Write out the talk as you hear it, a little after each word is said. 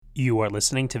You are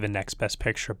listening to the Next Best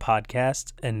Picture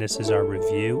podcast, and this is our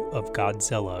review of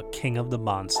Godzilla, King of the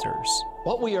Monsters.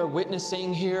 What we are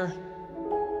witnessing here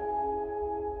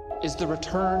is the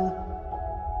return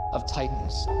of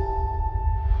Titans.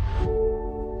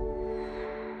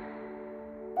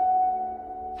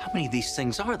 How many of these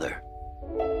things are there?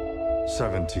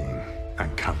 17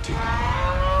 and counting.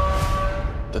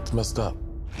 That's messed up.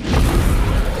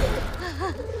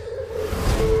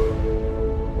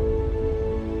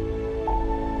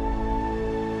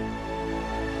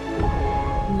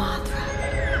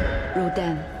 Mothra,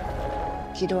 Rodan,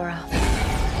 Ghidorah.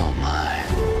 Oh my.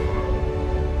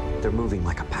 They're moving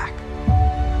like a pack.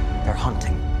 They're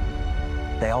hunting.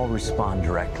 They all respond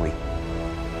directly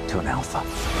to an alpha.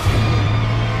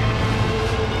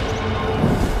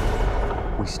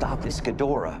 We stop this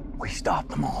Ghidorah, we stop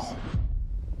them all.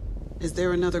 Is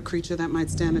there another creature that might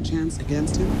stand a chance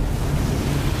against him?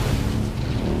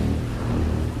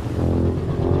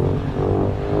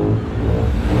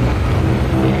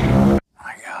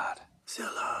 My God,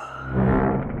 Zilla.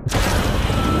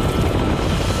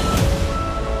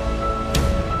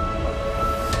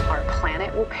 Our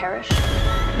planet will perish,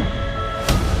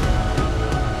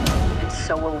 and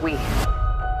so will we.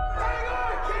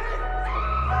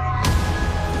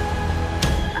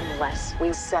 Unless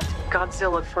we set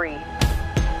Godzilla free.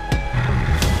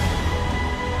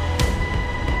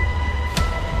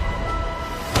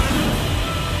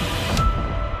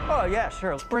 Oh, yeah,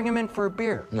 sure. Let's bring him in for a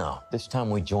beer. No, this time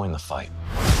we join the fight.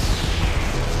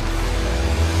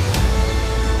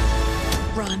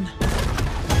 Run.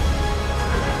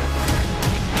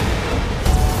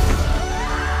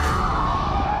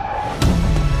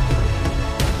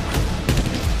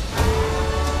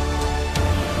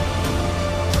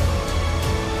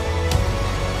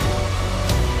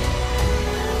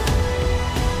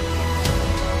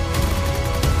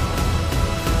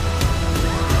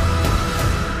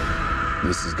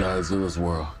 This is Godzilla's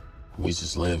world. We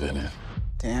just live in it.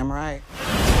 Damn right.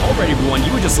 Alright everyone,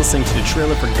 you were just listening to the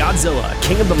trailer for Godzilla,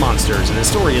 King of the Monsters, and the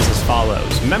story is as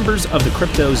follows. Members of the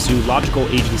cryptozoological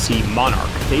agency Monarch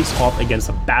face off against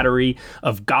a battery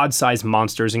of god-sized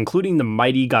monsters, including the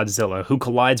mighty Godzilla, who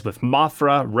collides with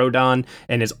Mothra, Rodan,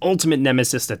 and his ultimate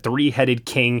nemesis, the three-headed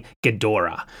king,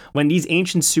 Ghidorah. When these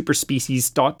ancient super species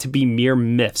thought to be mere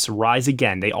myths rise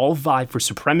again, they all vie for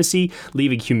supremacy,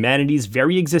 leaving humanity's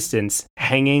very existence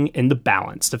hanging in the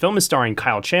balance. The film is starring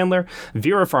Kyle Chandler,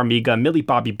 Vera Farmiga, Millie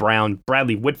Bobby Brown,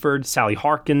 Bradley Whitford, Sally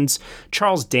Harkins,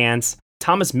 Charles Dance,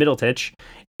 Thomas Middleditch,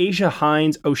 Asia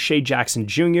Hines, O'Shea Jackson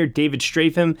Jr., David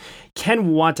Stratham, Ken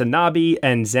Watanabe,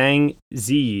 and Zhang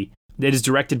Ziyi. It is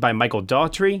directed by Michael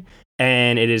Daughtry,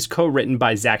 and it is co-written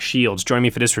by Zach Shields. Join me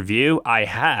for this review, I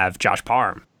have Josh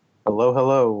Parham. Hello,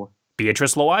 hello.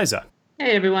 Beatrice Loiza.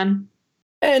 Hey, everyone.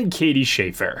 And Katie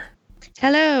Schaefer.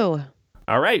 Hello.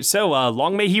 All right, so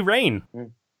long may he reign.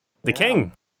 The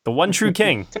king. The one true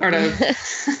king. Sort of.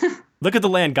 Look at the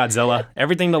land, Godzilla.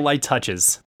 Everything the light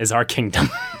touches is our kingdom.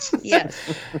 Yes.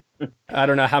 I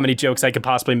don't know how many jokes I could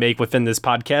possibly make within this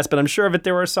podcast, but I'm sure that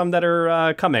there are some that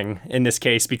are coming in this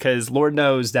case, because Lord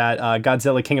knows that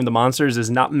Godzilla King of the Monsters is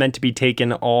not meant to be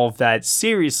taken all that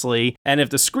seriously. And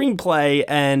if the screenplay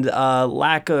and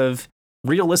lack of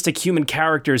realistic human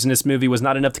characters in this movie was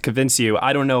not enough to convince you,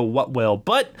 I don't know what will.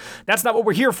 But that's not what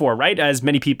we're here for, right? As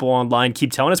many people online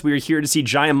keep telling us, we are here to see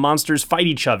giant monsters fight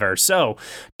each other. So,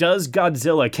 does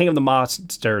Godzilla, King of the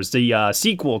Monsters, the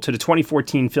sequel to the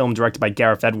 2014 film directed by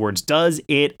Gareth Edwards, does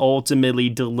it ultimately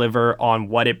deliver on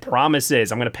what it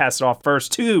promises? I'm going to pass it off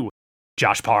first to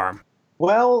Josh Parham.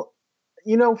 Well,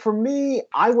 you know, for me,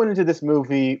 I went into this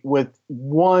movie with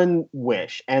one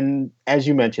wish. And as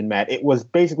you mentioned, Matt, it was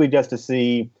basically just to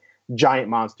see giant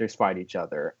monsters fight each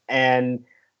other. And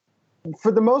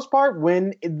for the most part,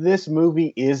 when this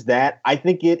movie is that, I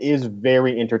think it is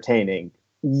very entertaining.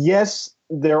 Yes,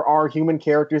 there are human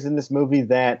characters in this movie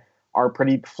that are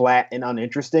pretty flat and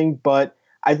uninteresting, but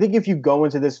I think if you go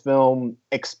into this film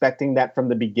expecting that from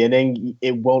the beginning,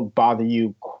 it won't bother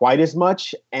you quite as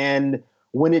much. And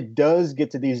when it does get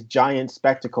to these giant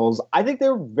spectacles, I think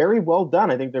they're very well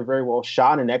done. I think they're very well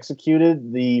shot and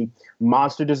executed. The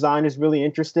monster design is really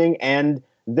interesting. And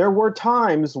there were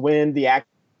times when the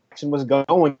action was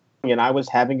going and I was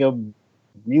having a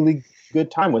really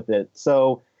good time with it.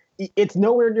 So it's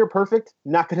nowhere near perfect.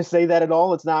 Not going to say that at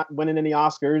all. It's not winning any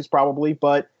Oscars probably,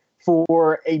 but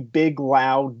for a big,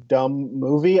 loud, dumb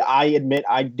movie, I admit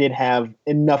I did have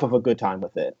enough of a good time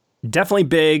with it. Definitely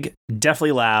big,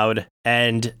 definitely loud,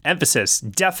 and emphasis,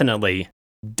 definitely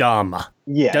dumb.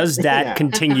 Yeah. Does that Yeah.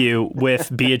 continue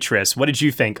with Beatrice? What did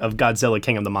you think of Godzilla,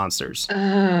 King of the Monsters?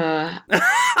 I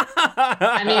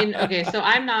mean, okay, so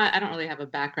I don't really have a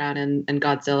background in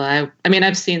Godzilla. I mean,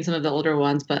 I've seen some of the older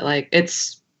ones, but like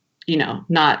it's,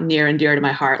 not near and dear to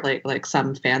my heart like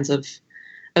some fans of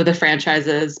the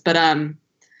franchises. But I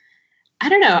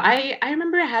don't know. I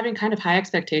remember having kind of high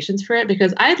expectations for it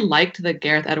because I liked the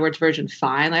Gareth Edwards version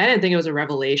fine. Like I didn't think it was a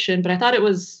revelation, but I thought it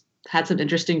had some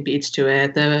interesting beats to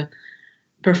it. The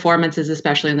performances,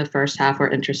 especially in the first half, were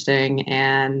interesting.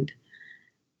 And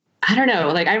I don't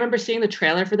know, like I remember seeing the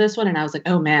trailer for this one and I was like,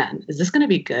 oh man, is this going to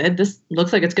be good? This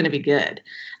looks like it's going to be good.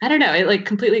 I don't know. It like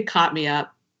completely caught me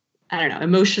up. I don't know.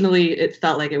 Emotionally, it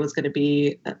felt like it was going to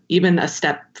be even a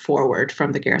step forward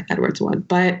from the Gareth Edwards one.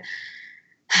 But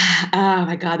oh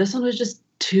my God, this one was just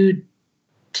too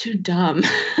dumb.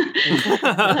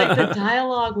 Like the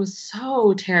dialogue was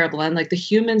so terrible. And like the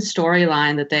human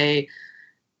storyline that they,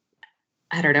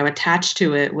 I don't know, attached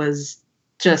to it was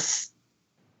just,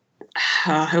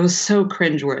 it was so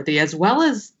cringeworthy, as well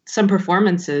as some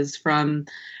performances from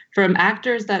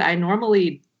actors that I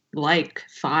normally like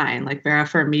fine, like Vera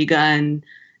Farmiga and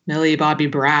Millie Bobby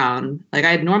Brown. Like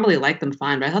I'd normally like them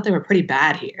fine, but I thought they were pretty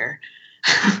bad here.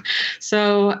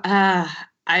 So I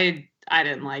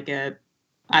didn't like it.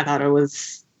 I thought it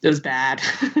was bad.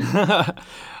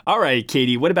 All right,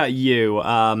 Katie, what about you?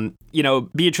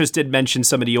 Beatrice did mention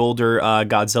some of the older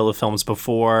Godzilla films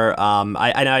before.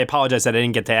 I apologize that I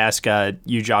didn't get to ask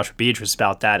you, Josh, or Beatrice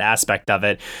about that aspect of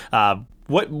it.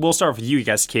 We'll start with you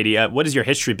guys, Katie. What has your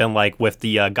history been like with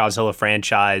the Godzilla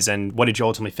franchise, and what did you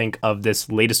ultimately think of this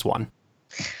latest one?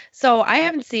 So I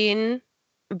haven't seen,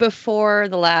 before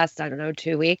the last,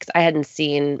 2 weeks, I hadn't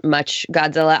seen much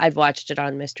Godzilla. I've watched it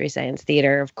on Mystery Science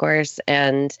Theater, of course,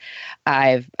 and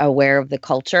I'm aware of the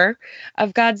culture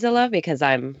of Godzilla because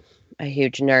I'm a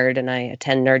huge nerd and I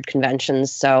attend nerd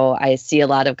conventions, so I see a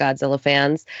lot of Godzilla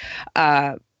fans.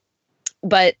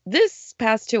 But this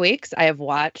past 2 weeks, I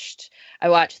watched the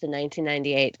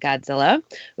 1998 Godzilla,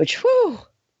 which, whew,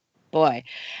 boy.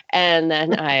 And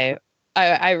then I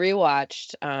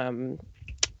rewatched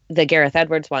the Gareth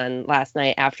Edwards one last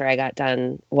night after I got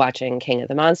done watching King of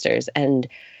the Monsters. And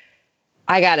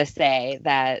I got to say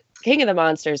that King of the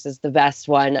Monsters is the best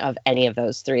one of any of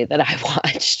those three that I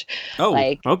watched.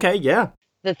 Oh, okay, yeah.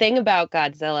 The thing about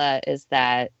Godzilla is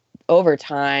that over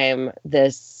time,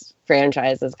 this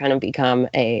franchise has kind of become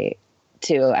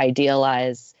to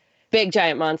idealize big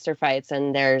giant monster fights,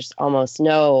 and there's almost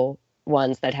no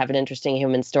ones that have an interesting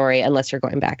human story unless you're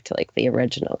going back to like the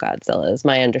original Godzilla, is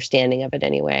my understanding of it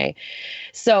anyway.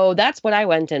 So that's what I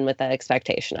went in with the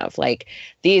expectation of, like,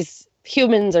 these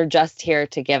humans are just here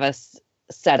to give us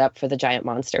setup for the giant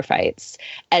monster fights,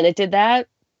 and it did that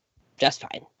just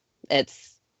fine.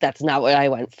 That's not what I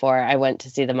went for. I went to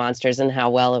see the monsters and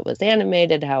how well it was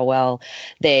animated, how well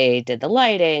they did the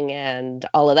lighting, and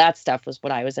all of that stuff was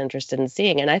what I was interested in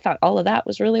seeing. And I thought all of that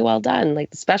was really well done.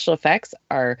 Like, the special effects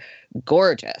are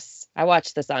gorgeous. I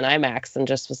watched this on IMAX and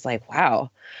just was like, wow,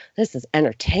 this is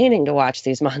entertaining to watch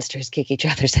these monsters kick each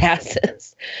other's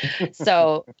asses.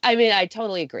 So, I mean, I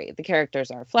totally agree. The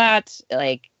characters are flat.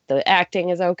 Like, the acting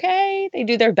is okay. They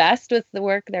do their best with the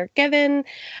work they're given.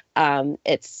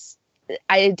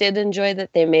 I did enjoy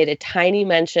that they made a tiny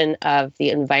mention of the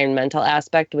environmental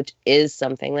aspect, which is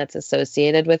something that's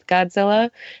associated with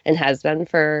Godzilla and has been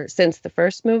since the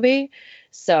first movie.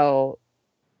 So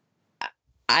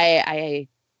I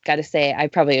got to say, I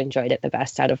probably enjoyed it the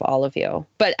best out of all of you.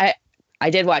 But I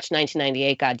did watch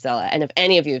 1998 Godzilla, and if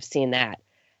any of you have seen that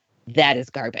is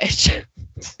garbage.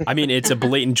 I mean, it's a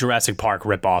blatant Jurassic Park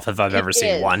ripoff if I've ever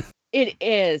seen one. It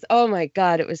is. Oh my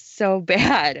God, it was so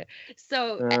bad.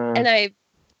 So, and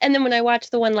then when I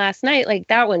watched the one last night, like,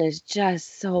 that one is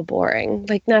just so boring.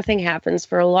 Like, nothing happens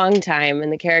for a long time,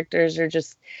 and the characters are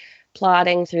just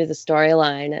plodding through the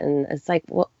storyline, and it's like,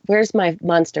 well, where's my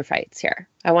monster fights here?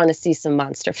 I want to see some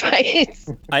monster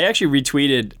fights. I actually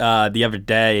retweeted the other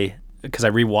day, because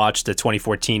I rewatched the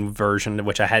 2014 version,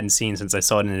 which I hadn't seen since I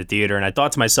saw it in the theater, and I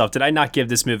thought to myself, did I not give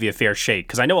this movie a fair shake?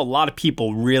 Because I know a lot of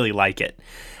people really like it,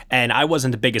 and I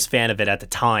wasn't the biggest fan of it at the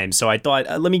time, so I thought,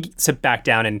 let me sit back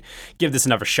down and give this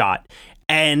another shot.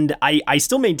 And I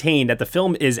still maintain that the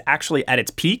film is actually at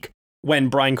its peak when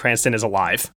Bryan Cranston is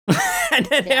alive. And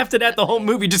then after that, the whole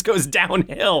movie just goes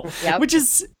downhill, which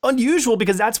is unusual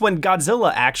because that's when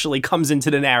Godzilla actually comes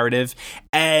into the narrative,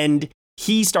 and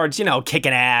he starts,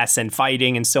 kicking ass and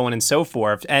fighting and so on and so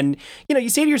forth. And, you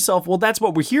say to yourself, well, that's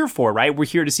what we're here for, right? We're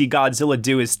here to see Godzilla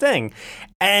do his thing.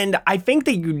 And I think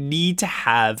that you need to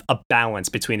have a balance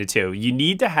between the two. You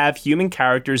need to have human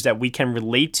characters that we can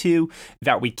relate to,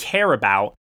 that we care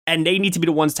about, And they need to be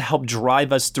the ones to help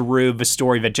drive us through the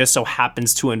story that just so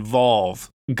happens to involve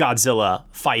Godzilla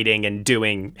fighting and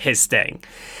doing his thing.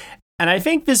 And I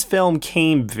think this film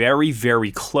came very,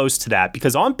 very close to that,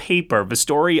 because on paper, the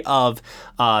story of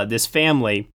this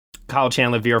family, Kyle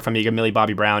Chandler, Vera Farmiga, Millie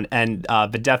Bobby Brown, and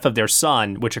the death of their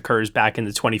son, which occurs back in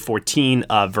the 2014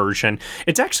 version,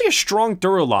 it's actually a strong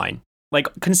through line. Like,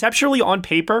 conceptually on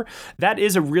paper, that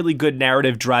is a really good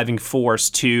narrative driving force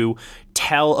to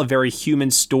tell a very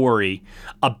human story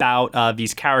about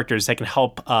these characters that can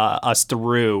help us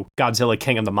through Godzilla,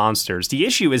 King of the Monsters. The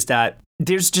issue is that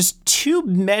there's just too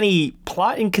many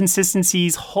plot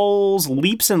inconsistencies, holes,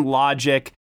 leaps in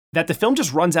logic, that the film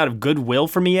just runs out of goodwill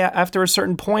for me after a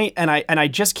certain point, and I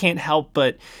just can't help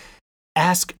but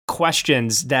ask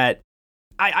questions that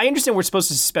I understand we're supposed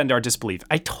to suspend our disbelief.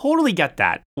 I totally get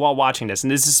that while watching this.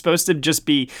 And this is supposed to just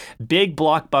be big,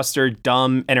 blockbuster,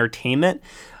 dumb entertainment.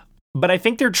 But I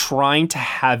think they're trying to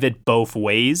have it both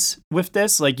ways with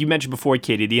this. Like you mentioned before,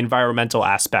 Katie, the environmental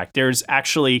aspect. There's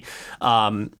actually,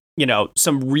 some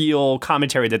real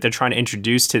commentary that they're trying to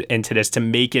introduce into this to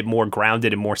make it more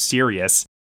grounded and more serious.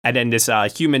 And then this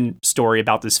human story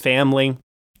about this family.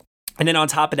 And then on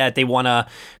top of that, they want to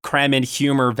cram in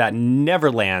humor that never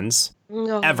lands.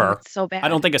 Ever. It's so bad. I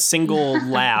don't think a single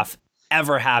laugh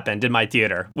ever happened in my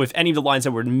theater with any of the lines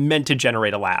that were meant to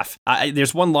generate a laugh.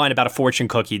 There's one line about a fortune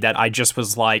cookie that I just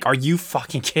was like, are you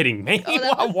fucking kidding me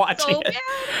while watching it?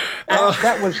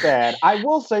 That was bad. I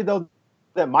will say, though,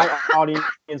 that my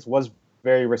audience was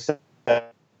very receptive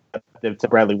to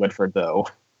Bradley Whitford, though.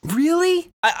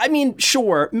 Really? I mean,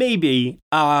 sure, maybe.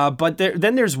 But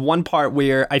then there's one part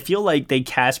where I feel like they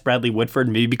cast Bradley Whitford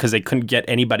maybe because they couldn't get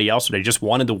anybody else, or they just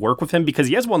wanted to work with him, because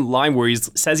he has one line where he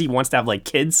says he wants to have like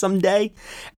kids someday.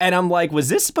 And I'm like, was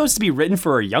this supposed to be written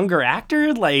for a younger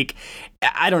actor? Like,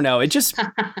 I don't know. It just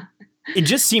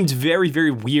seemed very, very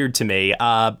weird to me.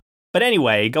 But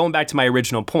anyway, going back to my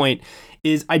original point,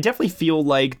 is I definitely feel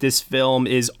like this film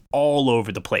is all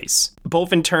over the place,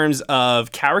 both in terms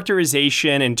of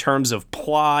characterization, in terms of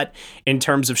plot, in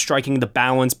terms of striking the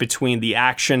balance between the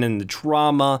action and the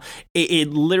drama. It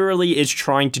literally is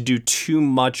trying to do too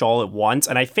much all at once.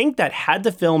 And I think that had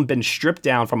the film been stripped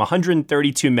down from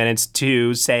 132 minutes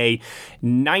to, say,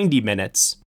 90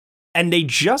 minutes, and they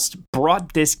just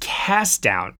brought this cast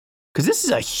down, because this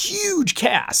is a huge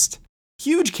cast.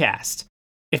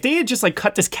 If they had just like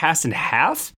cut this cast in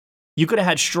half, you could have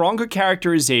had stronger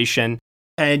characterization,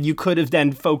 and you could have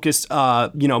then focused,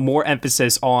 more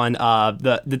emphasis on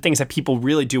the things that people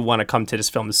really do want to come to this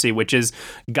film to see, which is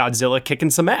Godzilla kicking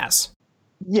some ass.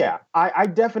 Yeah, I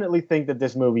definitely think that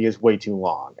this movie is way too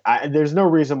long. There's no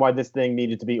reason why this thing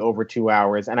needed to be over 2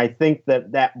 hours. And I think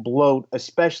that bloat,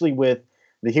 especially with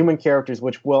the human characters,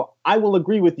 which I will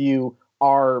agree with you,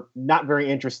 are not very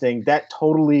interesting, that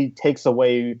totally takes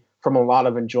away from a lot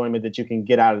of enjoyment that you can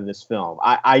get out of this film.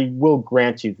 I will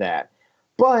grant you that.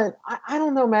 But I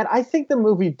don't know, Matt. I think the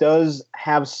movie does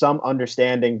have some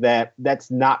understanding that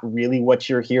that's not really what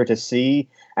you're here to see.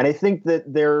 And I think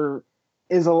that there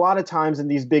is a lot of times in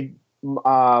these big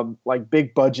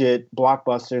budget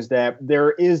blockbusters that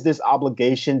there is this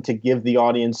obligation to give the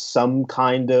audience some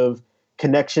kind of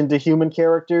connection to human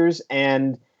characters.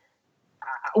 And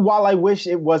while I wish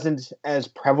it wasn't as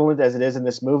prevalent as it is in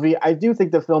this movie, I do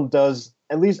think the film does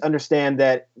at least understand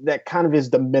that that kind of is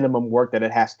the minimum work that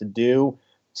it has to do,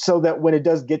 so that when it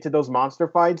does get to those monster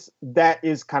fights, that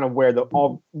is kind of where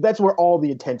that's where all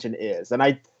the attention is. And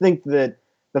I think that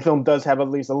the film does have at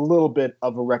least a little bit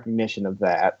of a recognition of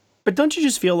that. But don't you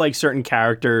just feel like certain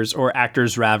characters, or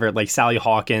actors rather, like Sally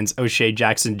Hawkins, O'Shea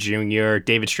Jackson Jr.,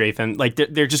 David Stratham, like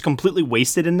they're just completely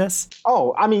wasted in this?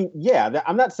 Oh, I mean, yeah.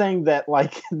 I'm not saying that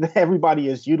like everybody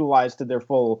is utilized to their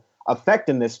full effect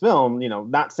in this film,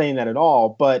 not saying that at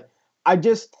all. But I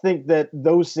just think that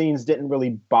those scenes didn't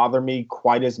really bother me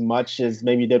quite as much as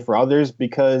maybe did for others,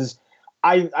 because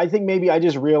I think maybe I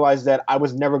just realized that I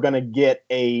was never going to get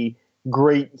a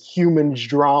great human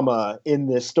drama in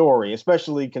this story,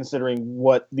 especially considering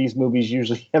what these movies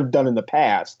usually have done in the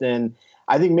past. And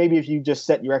I think maybe if you just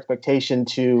set your expectation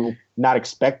to not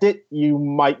expect it, you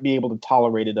might be able to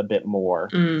tolerate it a bit more.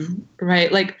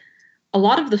 Right. Like a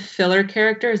lot of the filler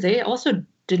characters, they also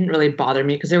didn't really bother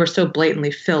me because they were so blatantly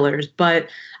fillers. But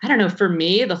I don't know, for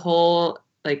me, the whole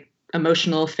like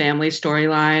emotional family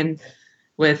storyline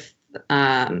with,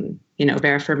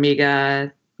 Vera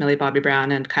Farmiga, Millie Bobby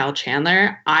Brown, and Kyle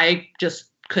Chandler, I just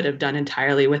could have done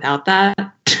entirely without that.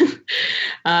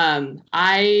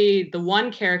 The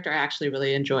one character I actually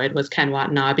really enjoyed was Ken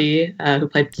Watanabe, who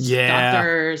played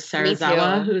Dr.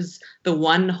 Sarazawa, who's the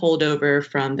one holdover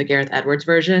from the Gareth Edwards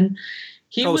version.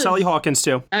 Sally Hawkins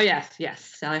too. Oh yes,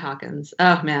 Sally Hawkins.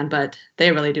 Oh man, but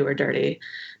they really do her dirty.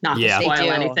 Not to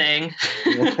spoil anything.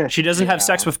 She doesn't have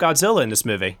sex with Godzilla in this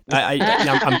movie.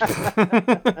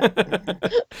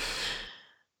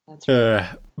 That's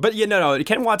right. But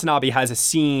Ken Watanabe has a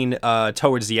scene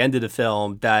towards the end of the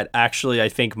film that actually I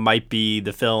think might be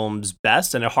the film's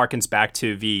best, and it harkens back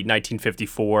to the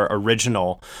 1954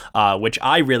 original, which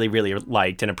I really, really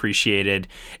liked and appreciated.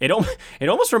 It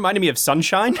almost reminded me of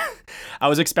Sunshine. I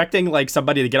was expecting like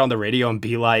somebody to get on the radio and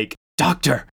be like,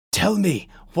 "Doctor, tell me,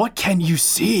 what can you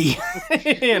see?"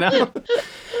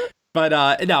 But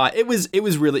no, it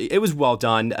was well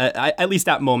done. At least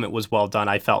that moment was well done,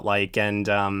 I felt like, and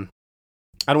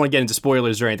I don't want to get into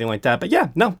spoilers or anything like that, but yeah,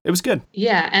 no, it was good.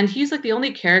 Yeah, and he's like the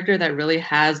only character that really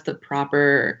has the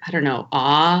proper, I don't know,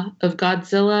 awe of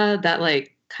Godzilla that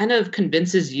like kind of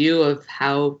convinces you of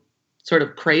how sort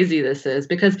of crazy this is,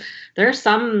 because there are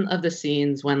some of the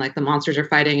scenes when like the monsters are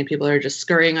fighting and people are just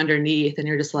scurrying underneath and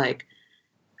you're just like,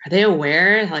 are they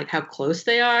aware like how close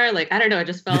they are? Like, I don't know. I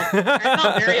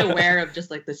felt very aware of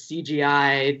just like the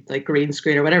CGI, like green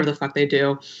screen or whatever the fuck they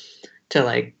do to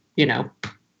like,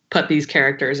 put these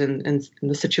characters in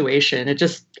the situation. It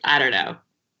just, I don't know.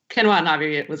 Ken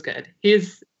Watanabe was good.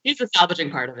 He's the salvaging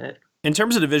part of it. In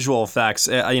terms of the visual effects,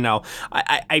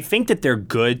 I think that they're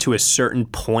good to a certain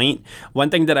point. One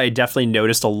thing that I definitely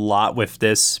noticed a lot with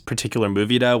this particular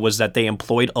movie, though, was that they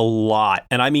employed a lot,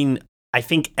 and I mean, I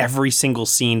think every single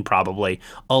scene probably,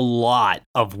 a lot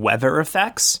of weather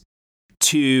effects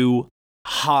to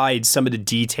hide some of the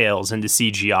details in the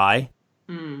CGI.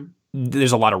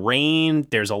 There's a lot of rain.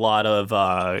 There's a lot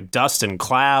of dust and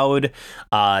cloud.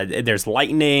 There's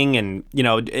lightning, and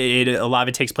a lot of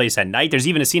it takes place at night. There's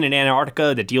even a scene in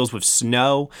Antarctica that deals with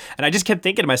snow. And I just kept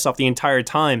thinking to myself the entire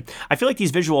time, I feel like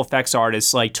these visual effects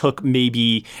artists like took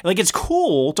maybe like, it's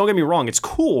cool. Don't get me wrong, it's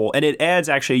cool, and it adds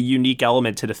actually a unique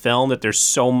element to the film that there's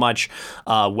so much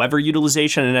weather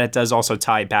utilization, and that does also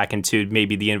tie back into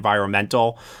maybe the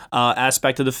environmental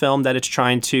aspect of the film that it's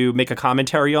trying to make a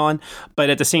commentary on. But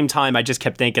at the same time, I just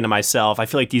kept thinking to myself, I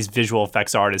feel like these visual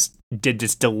effects artists did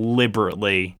this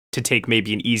deliberately to take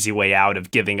maybe an easy way out of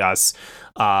giving us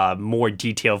more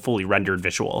detailed, fully rendered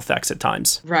visual effects at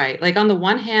times. Right. Like on the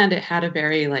one hand, it had a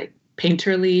very like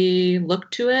painterly look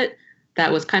to it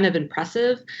that was kind of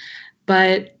impressive.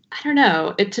 But I don't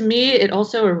know. To me, it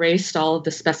also erased all of the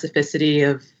specificity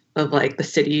of like the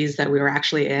cities that we were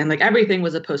actually in. Like everything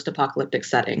was a post-apocalyptic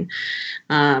setting.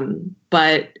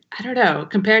 But I don't know,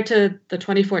 compared to the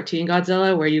 2014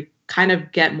 Godzilla, where you kind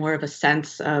of get more of a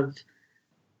sense of,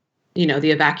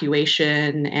 the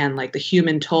evacuation and like the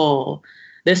human toll.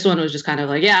 This one was just kind of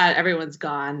like, yeah, everyone's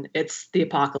gone. It's the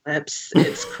apocalypse.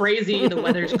 It's crazy. The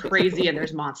weather's crazy and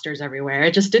there's monsters everywhere.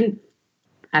 It just didn't,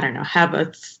 I don't know,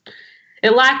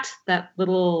 it lacked that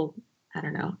little, I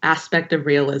don't know, aspect of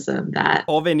realism that...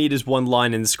 All they need is one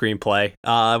line in the screenplay.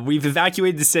 We've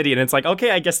evacuated the city, and it's like,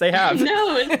 okay, I guess they have.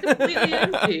 No, it's completely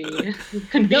empty.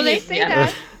 No, they say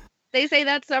that. They say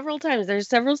that several times. There's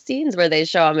several scenes where they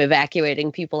show them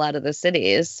evacuating people out of the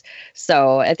cities.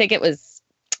 So I think it was...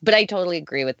 But I totally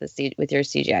agree with with your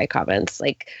CGI comments.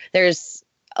 Like, there's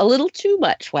a little too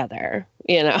much weather,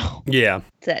 Yeah.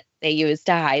 that they use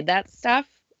to hide that stuff.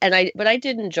 But I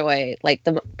did enjoy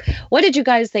what did you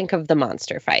guys think of the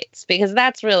monster fights? Because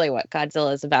that's really what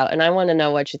Godzilla is about. And I want to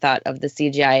know what you thought of the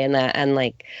CGI in that and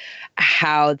like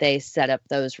how they set up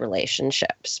those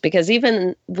relationships. Because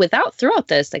even throughout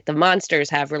this, like the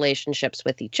monsters have relationships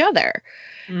with each other.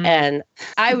 And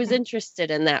I was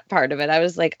interested in that part of it. I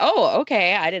was like, oh,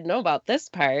 okay, I didn't know about this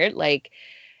part. Like,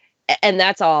 and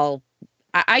that's all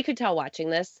I could tell watching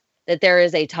this, that there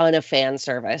is a ton of fan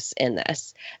service in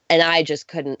this, and I just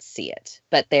couldn't see it.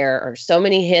 But there are so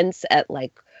many hints at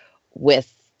like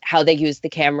with how they use the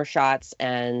camera shots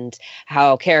and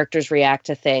how characters react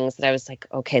to things that I was like,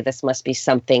 okay, this must be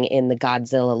something in the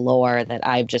Godzilla lore that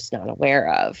I'm just not aware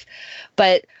of.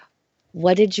 But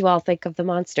what did you all think of the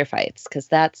monster fights? Because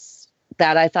that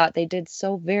I thought they did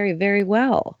so very, very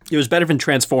well. It was better than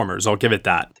Transformers, I'll give it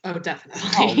that. Oh,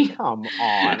 definitely. Oh, come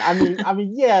on. I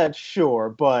mean, yeah, sure,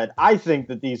 but I think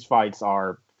that these fights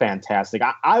are fantastic.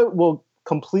 I will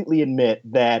completely admit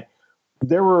that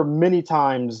there were many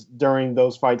times during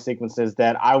those fight sequences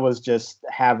that I was just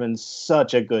having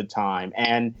such a good time.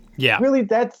 And really,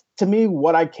 that's, to me,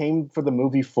 what I came for the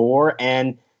movie for.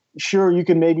 And sure, you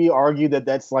can maybe argue that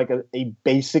that's like a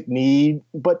basic need,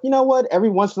 but you know what? Every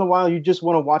once in a while, you just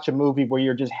want to watch a movie where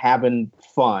you're just having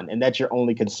fun, and that's your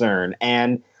only concern.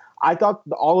 And I thought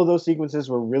all of those sequences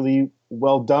were really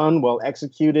well done, well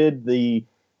executed. The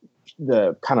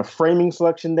kind of framing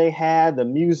selection they had, the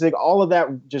music, all of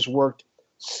that just worked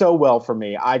so well for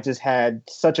me. I just had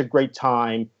such a great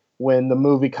time when the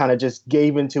movie kind of just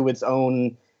gave into its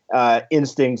own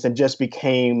instincts and just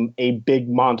became a big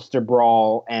monster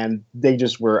brawl, and they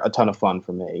just were a ton of fun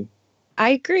for me. I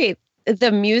agree.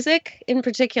 The music in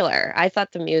particular, I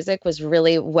thought the music was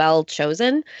really well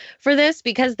chosen for this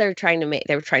because they were trying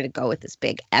to go with this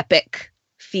big epic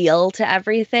feel to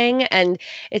everything, and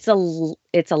it's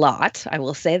a lot, I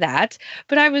will say that,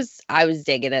 but I was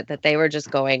digging it that they were just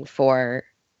going for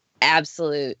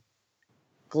absolute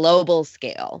global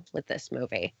scale with this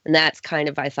movie. And that's kind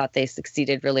of, I thought they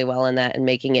succeeded really well in that and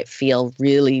making it feel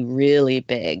really, really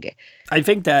big. I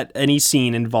think that any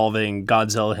scene involving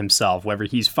Godzilla himself, whether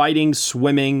he's fighting,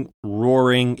 swimming,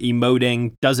 roaring,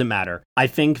 emoting, doesn't matter. I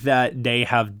think that they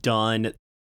have done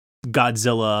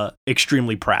Godzilla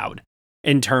extremely proud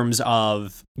in terms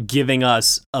of giving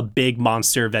us a big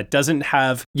monster that doesn't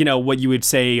have, what you would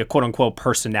say a quote unquote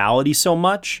personality so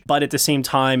much, but at the same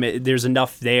time, there's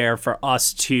enough there for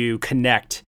us to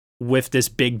connect with this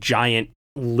big giant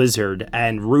lizard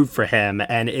and root for him.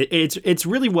 And it's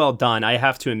really well done. I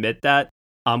have to admit that.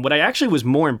 What I actually was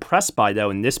more impressed by, though,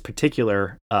 in this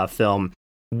particular film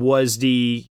was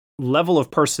the level of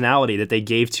personality that they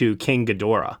gave to King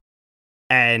Ghidorah.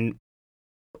 And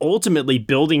ultimately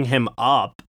building him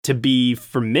up to be,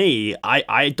 for me,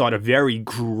 I thought a very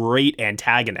great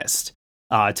antagonist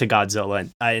to Godzilla.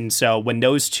 And so when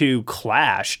those two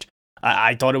clashed,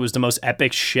 I thought it was the most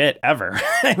epic shit ever.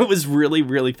 It was really,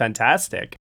 really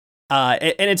fantastic.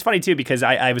 And it's funny, too, because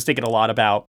I was thinking a lot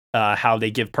about how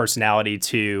they give personality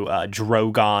to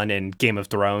Drogon in Game of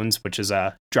Thrones, which is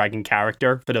a dragon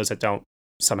character, for those that don't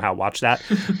somehow watch that.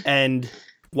 And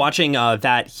watching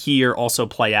that here also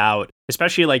play out,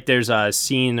 especially like there's a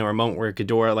scene or a moment where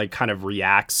Ghidorah like kind of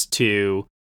reacts to,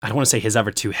 I don't want to say his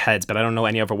other two heads, but I don't know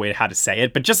any other way how to say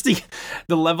it, but just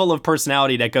the level of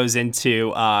personality that goes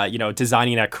into,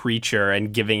 designing that creature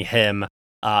and giving him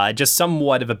just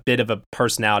somewhat of a bit of a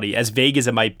personality, as vague as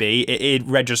it might be, it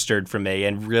registered for me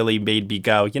and really made me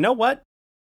go, you know what?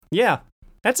 Yeah,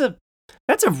 that's a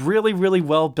really, really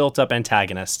well built up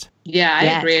antagonist. Yeah, I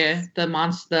agree.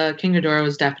 The King Ghidorah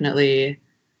was definitely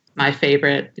my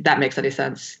favorite, if that makes any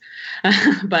sense.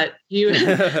 But he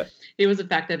was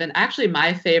effective. And actually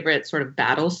my favorite sort of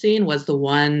battle scene was the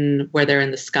one where they're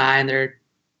in the sky and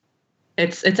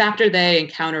it's after they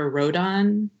encounter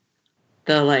Rodon,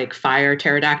 the like fire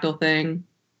pterodactyl thing.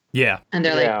 Yeah. And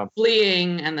they're like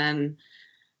fleeing, and then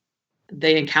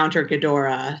they encounter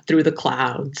Ghidorah through the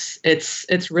clouds.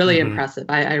 It's really impressive.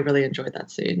 I really enjoyed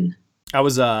that scene. I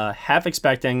was half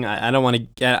expecting, I don't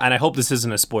want to, and I hope this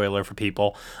isn't a spoiler for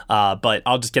people, but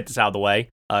I'll just get this out of the way.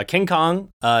 King Kong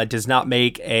does not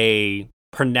make a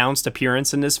pronounced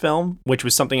appearance in this film, which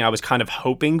was something I was kind of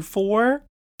hoping for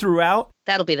throughout.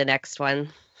 That'll be the next one.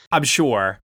 I'm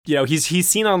sure. He's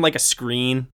seen on like a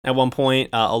screen at one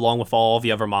point, along with all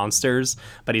the other monsters,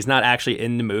 but he's not actually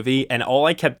in the movie. And all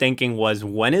I kept thinking was,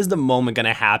 when is the moment going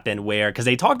to happen where, because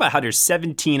they talk about how there's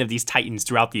 17 of these titans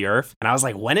throughout the earth. And I was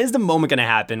like, when is the moment going to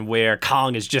happen where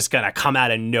Kong is just going to come out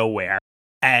of nowhere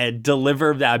and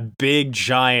deliver that big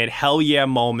giant hell yeah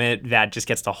moment that just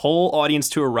gets the whole audience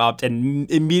to erupt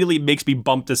and immediately makes me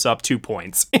bump this up 2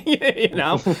 points,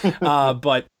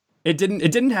 but It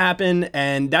didn't happen,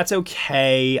 and that's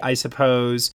okay, I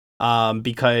suppose,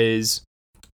 because,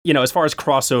 as far as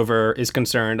crossover is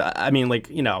concerned, I mean,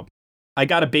 I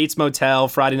got a Bates Motel,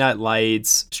 Friday Night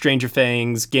Lights, Stranger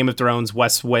Things, Game of Thrones,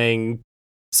 West Wing,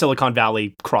 Silicon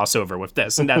Valley crossover with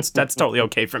this, and that's totally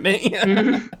okay for me.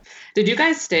 Did you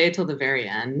guys stay till the very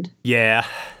end? Yeah,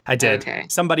 I did. Okay.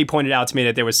 Somebody pointed out to me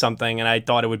that there was something, and I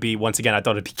thought it would be, once again,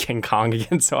 King Kong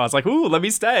again, so I was like, ooh, let me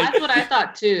stay. That's what I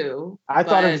thought too. I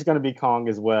thought it was going to be Kong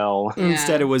as well. Yeah.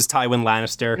 Instead, it was Tywin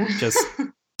Lannister, just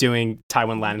doing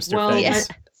Tywin Lannister things.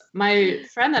 My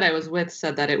friend that I was with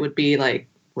said that it would be like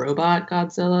Robot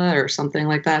Godzilla or something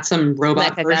like that, some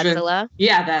robot Mecha version. Godzilla?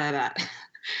 Yeah, that.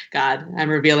 God, I'm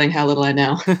revealing how little I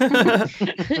know.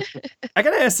 I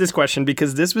gotta ask this question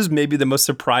because this was maybe the most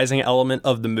surprising element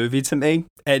of the movie to me.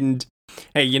 And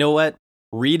hey, you know what?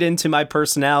 Read into my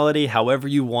personality however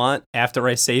you want after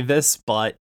I say this,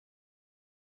 but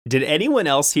did anyone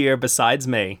else here besides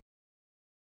me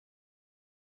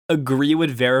agree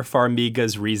with Vera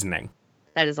Farmiga's reasoning?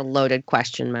 That is a loaded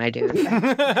question, my dude.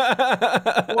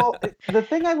 Well, the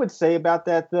thing I would say about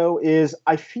that, though, is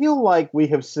I feel like we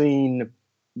have seen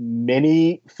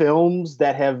many films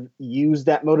that have used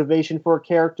that motivation for a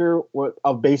character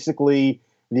of basically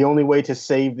the only way to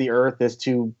save the earth is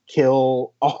to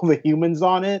kill all the humans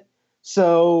on it.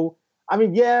 So, I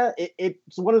mean, yeah,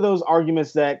 it's one of those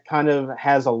arguments that kind of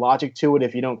has a logic to it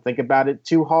if you don't think about it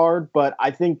too hard. But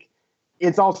I think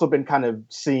it's also been kind of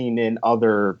seen in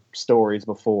other stories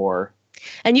before.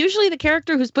 And usually the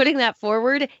character who's putting that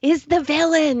forward is the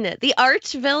villain, the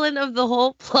arch villain of the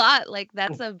whole plot. Like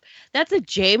that's a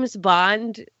James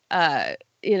Bond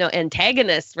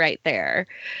antagonist right there.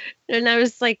 And I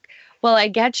was like, well, I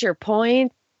get your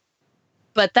point,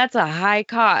 but that's a high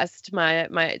cost.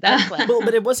 That's like well,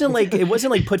 but it wasn't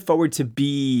like put forward to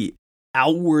be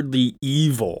outwardly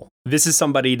evil. This is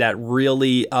somebody that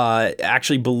really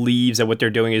actually believes that what they're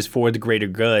doing is for the greater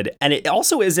good. And it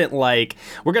also isn't like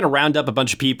we're going to round up a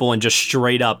bunch of people and just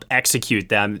straight up execute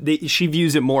them. She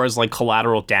views it more as like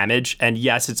collateral damage. And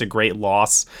yes, it's a great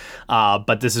loss,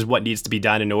 but this is what needs to be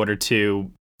done in order to,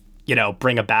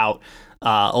 bring about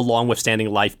a long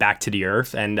withstanding life back to the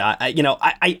earth. And,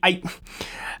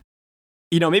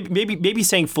 maybe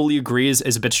saying fully agree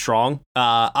is a bit strong.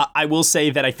 I will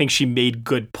say that I think she made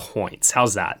good points.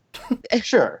 How's that?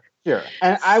 Sure.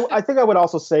 And I think I would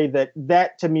also say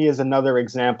that to me is another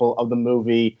example of the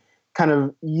movie kind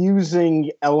of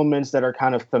using elements that are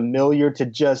kind of familiar to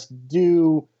just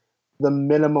do the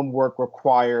minimum work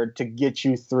required to get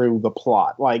you through the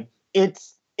plot. Like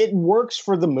it works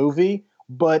for the movie,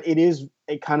 but it is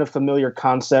a kind of familiar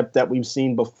concept that we've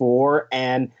seen before.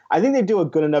 And I think they do a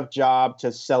good enough job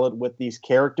to sell it with these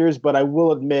characters. But I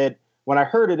will admit, when I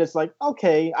heard it, it's like,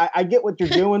 okay, I get what you're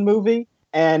doing, movie,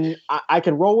 and I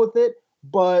can roll with it.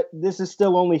 But this is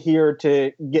still only here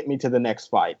to get me to the next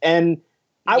fight. And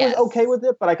I was okay with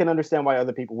it, but I can understand why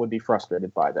other people would be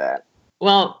frustrated by that.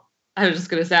 Well, I was just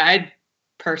going to say, I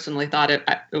personally thought it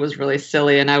was really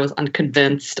silly, and I was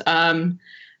unconvinced.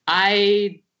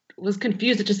 I was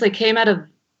confused. It just like came out of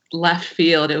left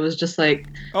field. It was just like,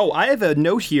 oh, I have a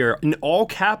note here in all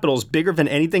capitals, bigger than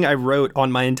anything I wrote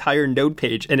on my entire note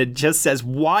page, and it just says,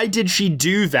 why did she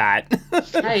do that?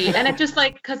 Right. And it just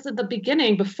like, because at the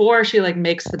beginning, before she like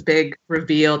makes the big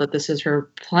reveal that this is her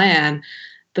plan,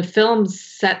 the film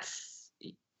sets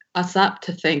us up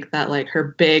to think that like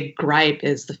her big gripe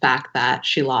is the fact that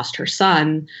she lost her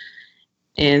son.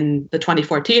 In the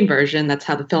 2014 version, that's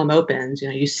how the film opens.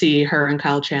 You see her and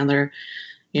Kyle Chandler,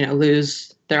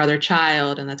 lose their other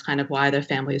child, and that's kind of why their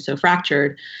family is so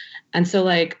fractured. And so,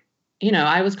 like,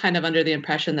 I was kind of under the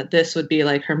impression that this would be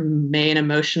like her main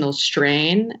emotional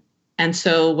strain. And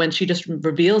so when she just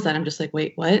reveals that, I'm just like,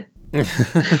 wait, what?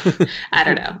 I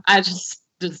don't know. I just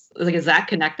like, is that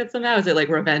connected somehow? Is it like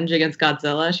revenge against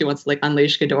Godzilla? She wants to like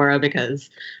unleash Ghidorah because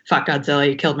fuck Godzilla,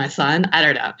 you killed my son. I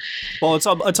don't know. Well, it's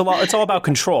all about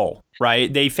control,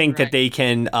 right? They think that they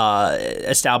can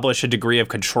establish a degree of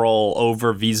control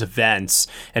over these events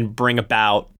and bring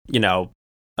about,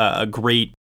 a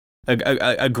great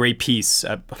peace.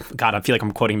 God, I feel like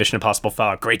I'm quoting Mission Impossible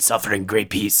 5. Great suffering, great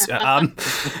peace. But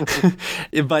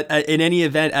in any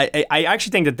event, I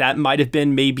actually think that might have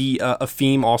been maybe a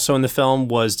theme also in the film,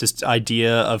 was this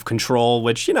idea of control,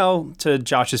 which, to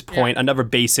Josh's point, another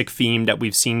basic theme that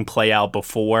we've seen play out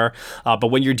before. But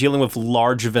when you're dealing with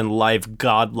larger than life,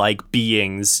 godlike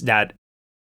beings, that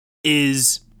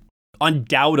is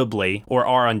undoubtedly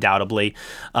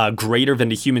greater than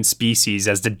the human species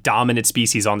as the dominant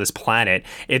species on this planet,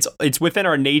 it's within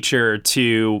our nature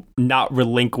to not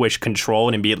relinquish control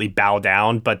and immediately bow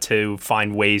down, but to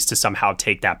find ways to somehow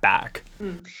take that back.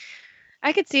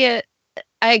 I could see it.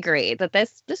 I agree that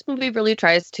this movie really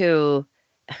tries to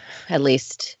at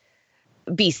least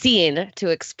be seen to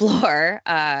explore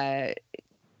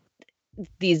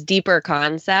these deeper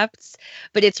concepts,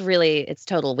 but it's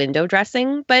total window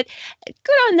dressing. But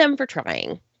good on them for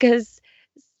trying, because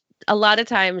a lot of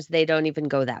times they don't even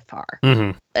go that far.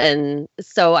 Mm-hmm. And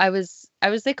so I was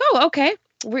like, oh, okay,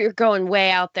 we're going way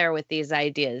out there with these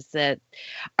ideas that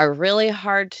are really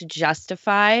hard to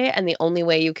justify, and the only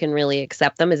way you can really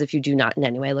accept them is if you do not in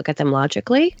any way look at them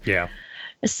logically. Yeah.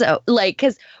 So like,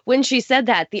 because when she said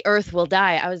that the earth will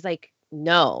die, I was like,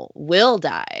 no, will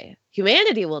die.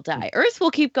 Humanity will die. Earth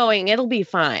will keep going. It'll be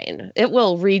fine. It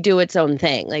will redo its own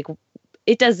thing. Like,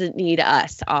 it doesn't need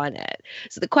us on it.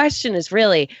 So the question is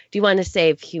really, do you want to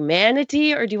save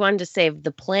humanity or do you want to save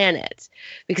the planet?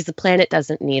 Because the planet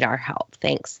doesn't need our help.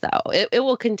 Thanks, though. It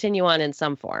will continue on in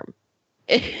some form.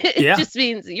 It just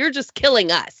means you're just killing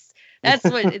us. That's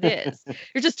what it is.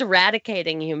 You're just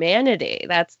eradicating humanity.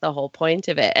 That's the whole point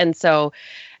of it. And so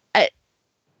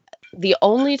the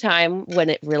only time when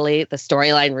the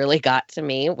storyline really got to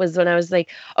me was when I was like,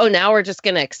 oh, now we're just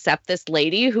going to accept this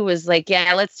lady who was like,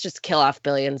 yeah, let's just kill off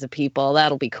billions of people.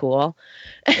 That'll be cool.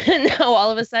 And now all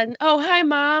of a sudden, oh, hi,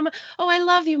 Mom. Oh, I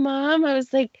love you, Mom. I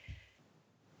was like,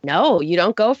 no, you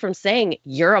don't go from saying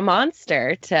you're a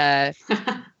monster to,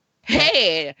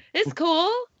 hey, it's cool.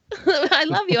 I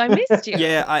love you. I missed you.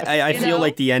 Yeah, I feel know?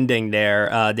 like the ending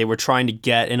there, they were trying to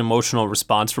get an emotional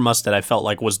response from us that I felt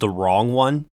like was the wrong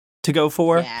one to go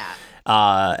for.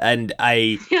 Yeah. And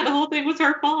I... Yeah, the whole thing was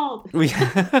her fault.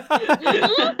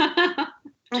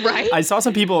 Right? I saw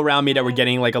some people around me that were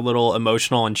getting like a little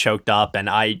emotional and choked up, and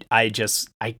I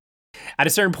at a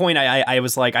certain point, I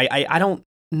was like, I don't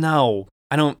know.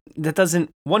 That doesn't,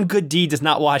 one good deed does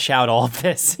not wash out all of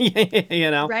this,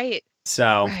 you know? Right.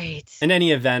 So, Right. in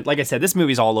any event, like I said, this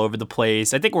movie's all over the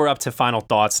place. I think we're up to final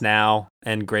thoughts now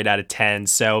and grade out of 10.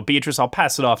 So, Beatrice, I'll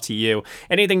pass it off to you.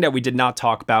 Anything that we did not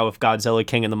talk about with Godzilla,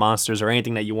 King of the Monsters, or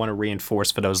anything that you want to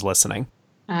reinforce for those listening?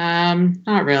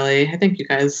 Not really. I think you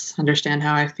guys understand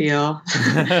how I feel.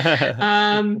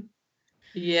 I'm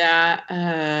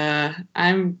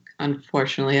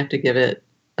unfortunately have to give it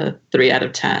a 3 out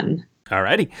of 10.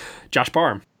 Alrighty. Josh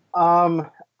Barham.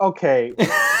 Okay.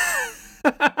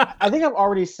 I think I've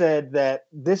already said that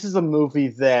this is a movie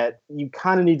that you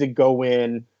kind of need to go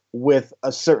in with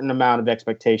a certain amount of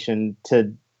expectation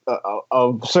to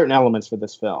of certain elements for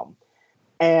this film.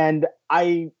 And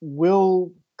I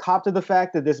will cop to the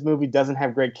fact that this movie doesn't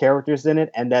have great characters in it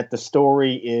and that the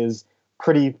story is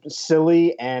pretty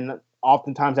silly and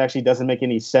oftentimes actually doesn't make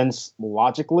any sense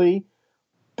logically.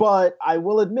 But I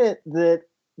will admit that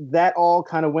all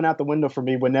kind of went out the window for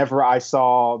me whenever I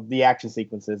saw the action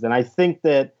sequences. And I think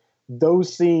that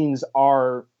those scenes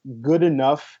are good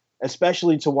enough,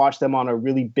 especially to watch them on a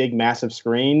really big, massive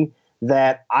screen,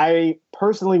 that I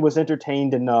personally was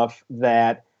entertained enough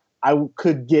that I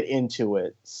could get into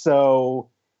it. So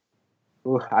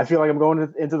I feel like I'm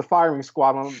going into the firing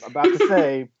squad, I'm about to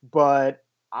say, but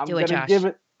I'm going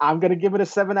to give it a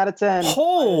 7 out of 10.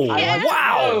 Oh,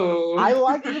 wow. I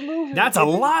like the movie. That's a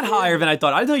lot higher than I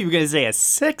thought. I thought you were going to say a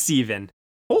 6 even.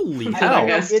 Holy hell. I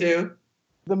guess too.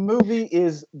 The movie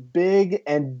is big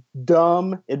and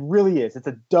dumb. It really is. It's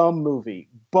a dumb movie.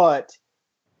 But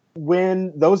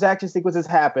when those action sequences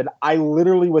happen, I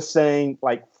literally was saying,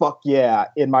 like, fuck yeah,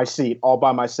 in my seat all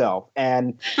by myself.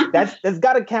 And that's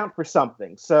got to count for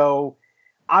something. So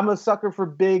I'm a sucker for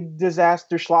big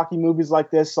disaster schlocky movies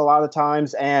like this a lot of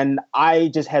times, and I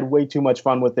just had way too much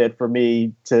fun with it for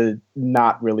me to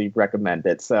not really recommend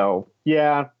it. So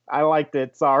yeah, I liked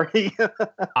it. Sorry.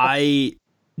 I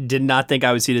did not think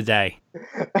I would see the day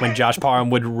when Josh Parham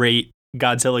would rate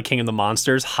Godzilla King of the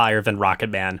Monsters higher than Rocket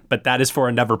Man, but that is for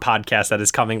another podcast that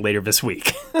is coming later this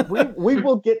week. we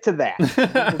will get to that.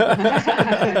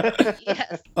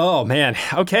 Yes. Oh man.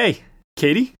 Okay.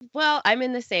 Katie? Well, I'm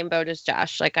in the same boat as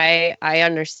Josh. Like I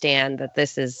understand that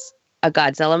this is a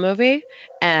Godzilla movie,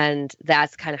 and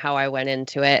that's kind of how I went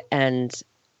into it. And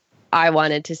I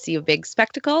wanted to see a big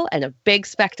spectacle, and a big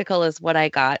spectacle is what I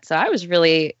got. So I was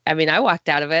really, I walked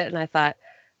out of it and I thought,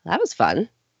 that was fun.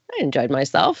 I enjoyed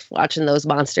myself watching those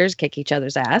monsters kick each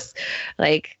other's ass.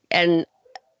 And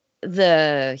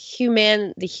the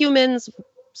humans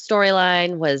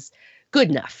storyline was good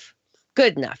enough.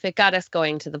 Good enough. It got us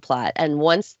going to the plot. And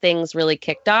once things really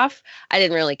kicked off, I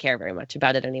didn't really care very much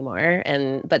about it anymore.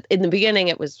 But in the beginning,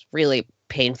 it was really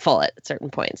painful at certain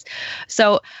points.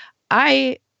 So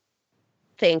I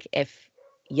think if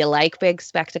you like big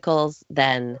spectacles,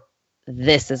 then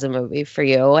this is a movie for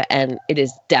you. And it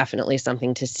is definitely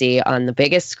something to see on the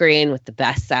biggest screen with the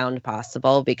best sound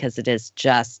possible, because it is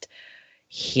just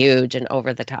huge and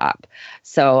over the top.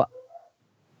 So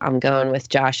I'm going with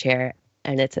Josh here,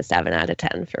 and it's a 7 out of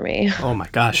 10 for me. Oh my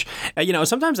gosh.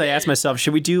 Sometimes I ask myself,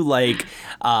 should we do like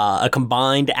a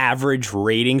combined average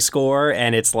rating score?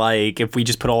 And it's like, if we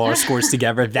just put all our scores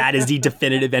together, that is the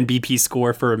definitive MVP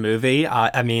score for a movie.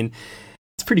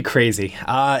 It's pretty crazy.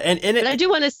 But I do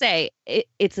want to say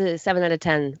it's a 7 out of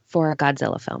 10 for a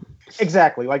Godzilla film.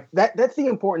 Exactly. Like that's the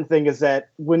important thing, is that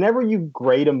whenever you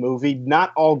grade a movie,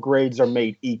 not all grades are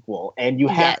made equal. And you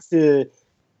have to,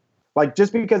 like,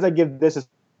 just because I give this a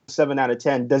 7 out of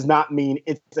 10 does not mean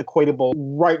it's equatable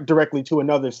right directly to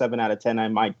another 7 out of 10 I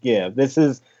might give. This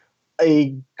is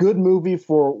a good movie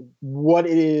for what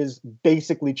it is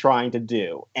basically trying to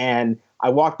do. And I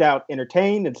walked out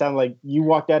entertained. It sounded like you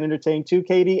walked out entertained too,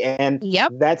 Katie. And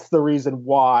that's the reason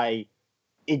why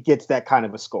it gets that kind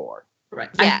of a score. Right.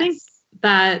 Yes. I think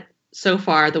that so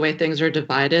far, the way things are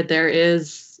divided, there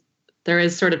is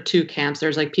sort of two camps.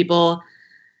 There's like people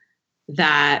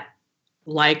that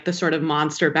like the sort of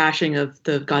monster bashing of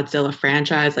the Godzilla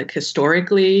franchise, like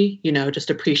historically,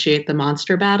 just appreciate the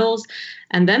monster battles.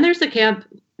 And then there's the camp,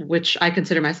 which I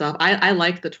consider myself, I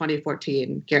like the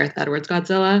 2014 Gareth Edwards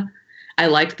Godzilla. I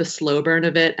liked the slow burn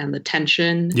of it and the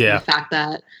tension. Yeah. And the fact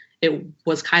that it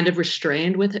was kind of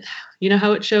restrained with it,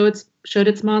 how it showed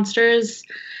its monsters.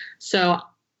 So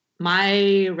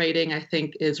my rating, I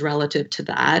think, is relative to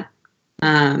that.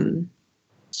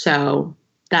 So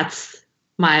that's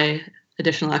my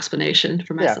additional explanation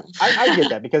for myself. Yeah, I get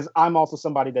that because I'm also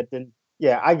somebody that didn't.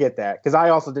 Yeah, I get that because I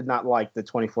also did not like the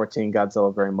 2014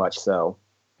 Godzilla very much. So.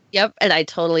 Yep, and I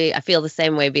feel the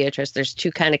same way, Beatrice. There's two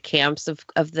kind of camps of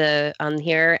the on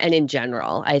here, and in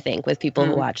general, I think with people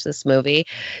who watch this movie.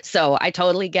 So I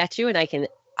totally get you, and I can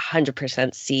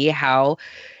 100% see how,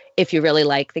 if you really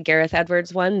like the Gareth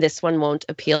Edwards one, this one won't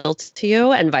appeal to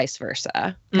you, and vice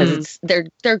versa, because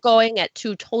they're going at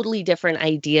two totally different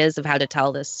ideas of how to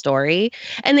tell this story,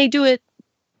 and they do it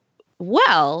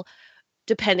well,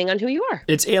 depending on who you are.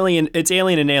 It's Alien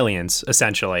and Aliens,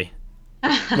 essentially.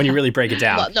 When you really break it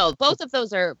down. Well, no, both of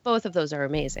those are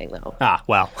amazing, though. Ah,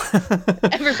 well.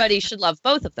 Everybody should love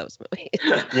both of those movies.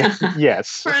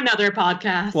 Yes. For another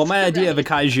podcast. Well, my idea of a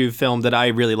kaiju film that I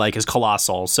really like is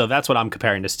Colossal, so that's what I'm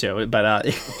comparing this to. But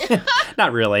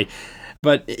not really.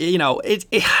 But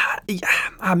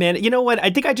man, you know what?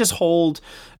 I think I just hold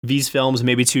these films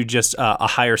maybe to just a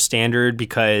higher standard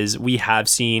because we have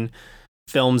seen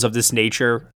films of this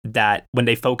nature that when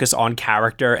they focus on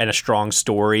character and a strong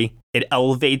story, it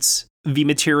elevates the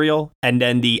material, and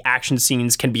then the action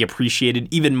scenes can be appreciated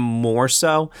even more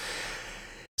so.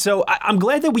 So I'm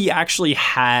glad that we actually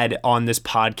had on this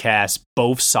podcast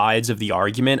both sides of the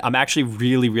argument. I'm actually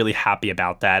really, really happy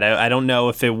about that. I don't know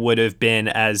if it would have been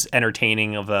as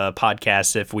entertaining of a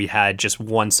podcast if we had just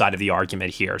one side of the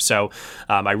argument here. So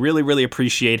I really, really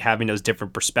appreciate having those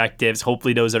different perspectives.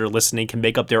 Hopefully those that are listening can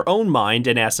make up their own mind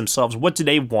and ask themselves, what do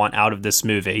they want out of this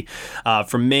movie?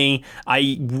 For me,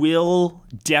 I will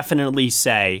definitely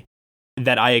say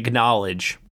that I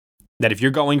acknowledge that if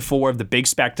you're going for the big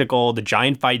spectacle, the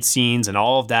giant fight scenes and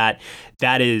all of that,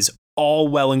 that is all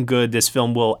well and good. This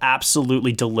film will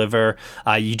absolutely deliver.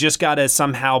 You just got to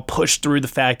somehow push through the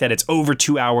fact that it's over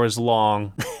 2 hours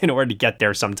long in order to get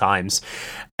there sometimes.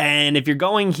 And if you're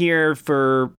going here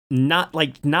for not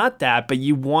that, but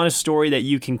you want a story that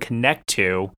you can connect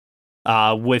to,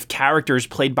 with characters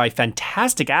played by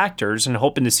fantastic actors and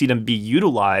hoping to see them be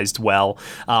utilized well,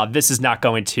 this is not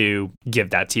going to give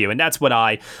that to you. And that's what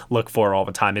I look for all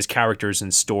the time is characters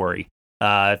and story.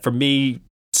 For me,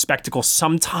 spectacle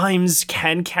sometimes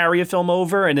can carry a film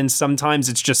over, and then sometimes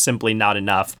it's just simply not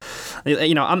enough.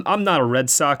 I'm not a Red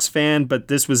Sox fan, but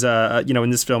this was in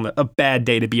this film a bad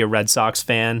day to be a Red Sox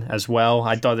fan as well.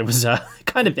 I thought it was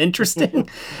kind of interesting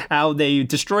how they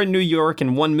destroyed New York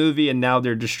in one movie and now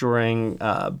they're destroying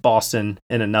Boston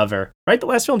in another. Right, the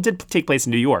last film did take place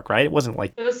in New York, right? It wasn't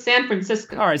like it was San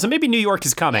Francisco. All right, so maybe New York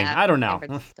is coming. Yeah, I don't know.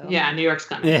 Yeah, New York's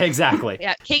coming. Yeah, exactly.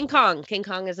 Yeah, King Kong. King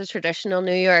Kong is a traditional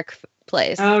New York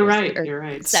place. Oh, right. You're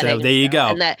right. So there you go.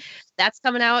 And that's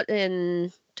coming out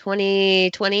in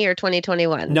 2020 or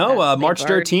 2021. No, March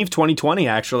 13th, 2020,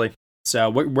 actually. So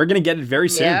we're going to get it very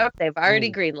soon. Yeah, they've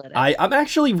already greenlit it. I'm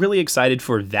actually really excited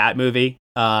for that movie.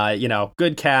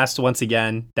 Good cast once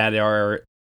again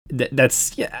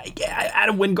that's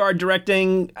Adam Wingard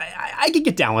directing. I could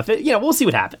get down with it. We'll see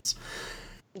what happens.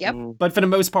 Yep. But for the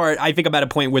most part, I think I'm at a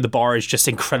point where the bar is just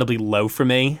incredibly low for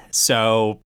me.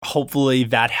 So hopefully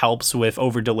that helps with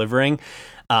over delivering.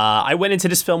 I went into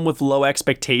this film with low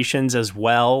expectations as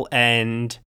well,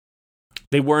 and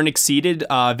they weren't exceeded.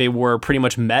 They were pretty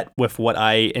much met with what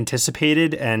I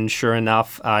anticipated, and sure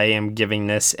enough, I am giving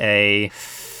this a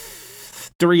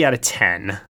 3 out of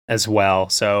 10 as well.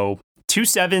 So 2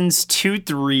 7s, 2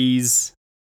 3s.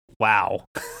 Wow.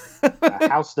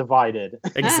 House divided.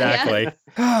 Exactly.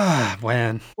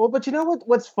 Man. Well, but you know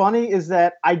what's funny is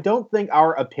that I don't think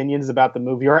our opinions about the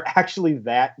movie are actually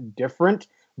that different,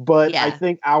 but I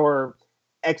think our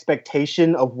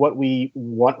expectation of what we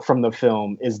want from the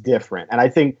film is different. And I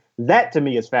think that to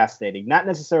me is fascinating. Not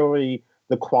necessarily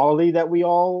the quality that we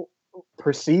all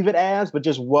perceive it as, but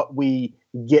just what we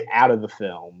get out of the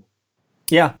film.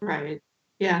 Yeah. Right.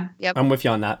 Yeah. Yep. I'm with you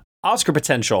on that. Oscar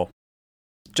potential.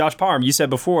 Josh Parham, you said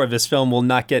before this film will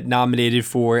not get nominated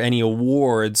for any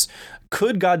awards.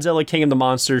 Could Godzilla King of the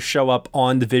Monsters show up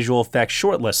on the visual effects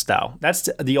shortlist, though? That's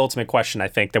the ultimate question, I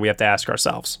think, that we have to ask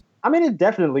ourselves. I mean, it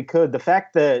definitely could. The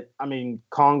fact that,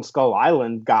 Kong Skull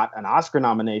Island got an Oscar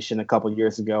nomination a couple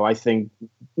years ago, I think,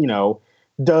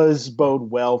 does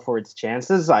bode well for its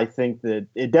chances. I think that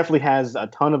it definitely has a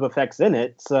ton of effects in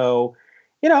it. So,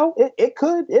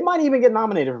 it might even get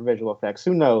nominated for visual effects.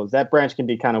 Who knows? That branch can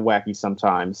be kind of wacky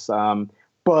sometimes.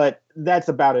 But that's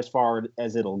about as far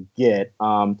as it'll get.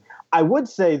 I would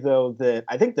say, though, that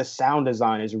I think the sound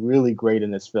design is really great in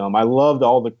this film. I loved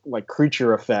all the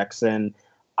creature effects, and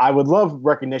I would love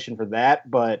recognition for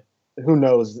that. But who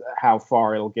knows how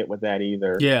far it'll get with that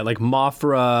either. Yeah, like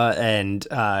Mothra and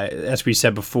as we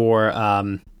said before,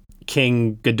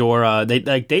 King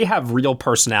Ghidorah, they have real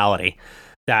personality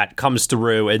that comes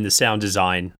through in the sound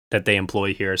design that they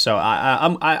employ here. So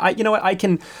I you know what,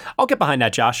 I'll get behind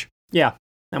that, Josh. Yeah,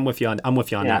 I'm with you on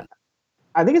that.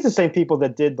 I think it's the same people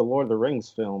that did the Lord of the Rings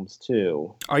films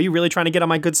too. Are you really trying to get on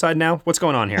my good side now? What's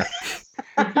going on here?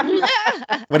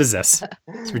 What is this?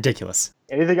 It's ridiculous.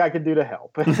 Anything I can do to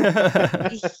help.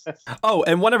 Oh,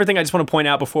 and one other thing I just want to point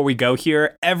out before we go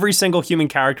here. Every single human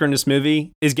character in this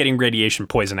movie is getting radiation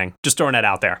poisoning. Just throwing that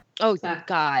out there. Oh,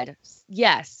 God.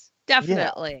 Yes,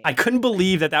 definitely. Yeah. I couldn't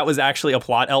believe that was actually a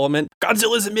plot element.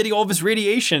 Godzilla's emitting all this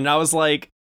radiation. And I was like,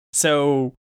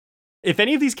 so if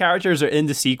any of these characters are in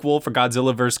the sequel for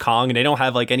Godzilla vs. Kong and they don't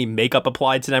have like any makeup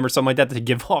applied to them or something like that to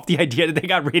give off the idea that they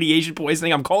got radiation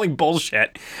poisoning, I'm calling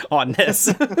bullshit on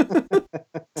this.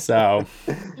 So,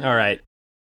 all right.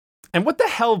 And what the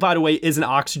hell, by the way, is an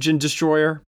oxygen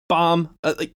destroyer bomb?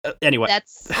 Anyway,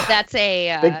 that's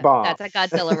a big bomb. That's a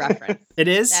Godzilla reference. It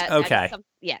is? Okay.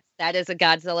 Yes, that is a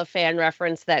Godzilla fan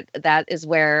reference. That is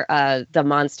where the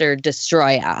monster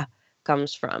destroyer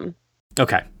comes from.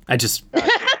 Okay.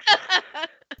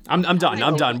 I'm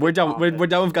done. We're done with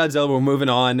Godzilla. We're moving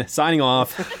on. Signing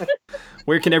off.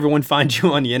 Where can everyone find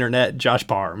you on the internet, Josh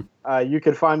Parham? You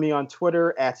can find me on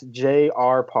Twitter at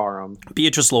JR Parham.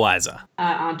 Beatrice Loiza.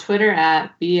 On Twitter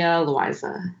at Bia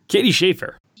Loiza. Katie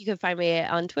Schaefer. You can find me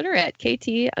on Twitter at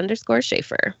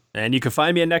KT_Schaefer. And you can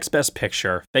find me at Next Best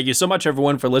Picture. Thank you so much,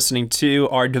 everyone, for listening to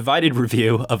our divided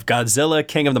review of Godzilla,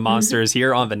 King of the Monsters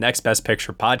here on the Next Best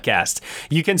Picture podcast.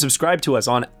 You can subscribe to us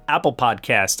on Apple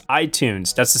Podcast,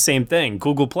 iTunes, that's the same thing,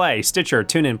 Google Play, Stitcher,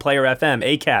 TuneIn, Player FM,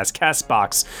 Acast,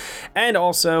 CastBox, and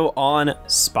also on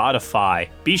Spotify.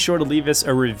 Be sure to leave us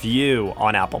a review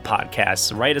on Apple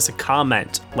Podcasts. Write us a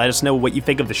comment. Let us know what you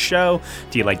think of the show.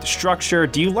 Do you like the structure?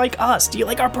 Do you like us? Do you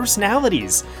like our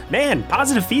personalities? Man,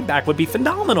 positive feedback would be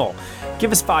phenomenal.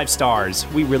 Give us 5 stars.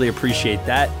 We really appreciate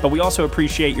that. But we also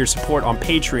appreciate your support on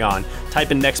Patreon.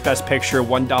 Type in Next Best Picture,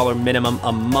 $1 minimum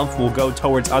a month will go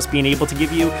towards us being able to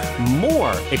give you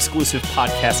more exclusive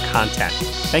podcast content.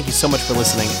 Thank you so much for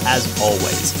listening, as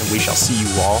always, and we shall see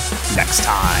you all next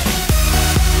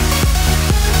time.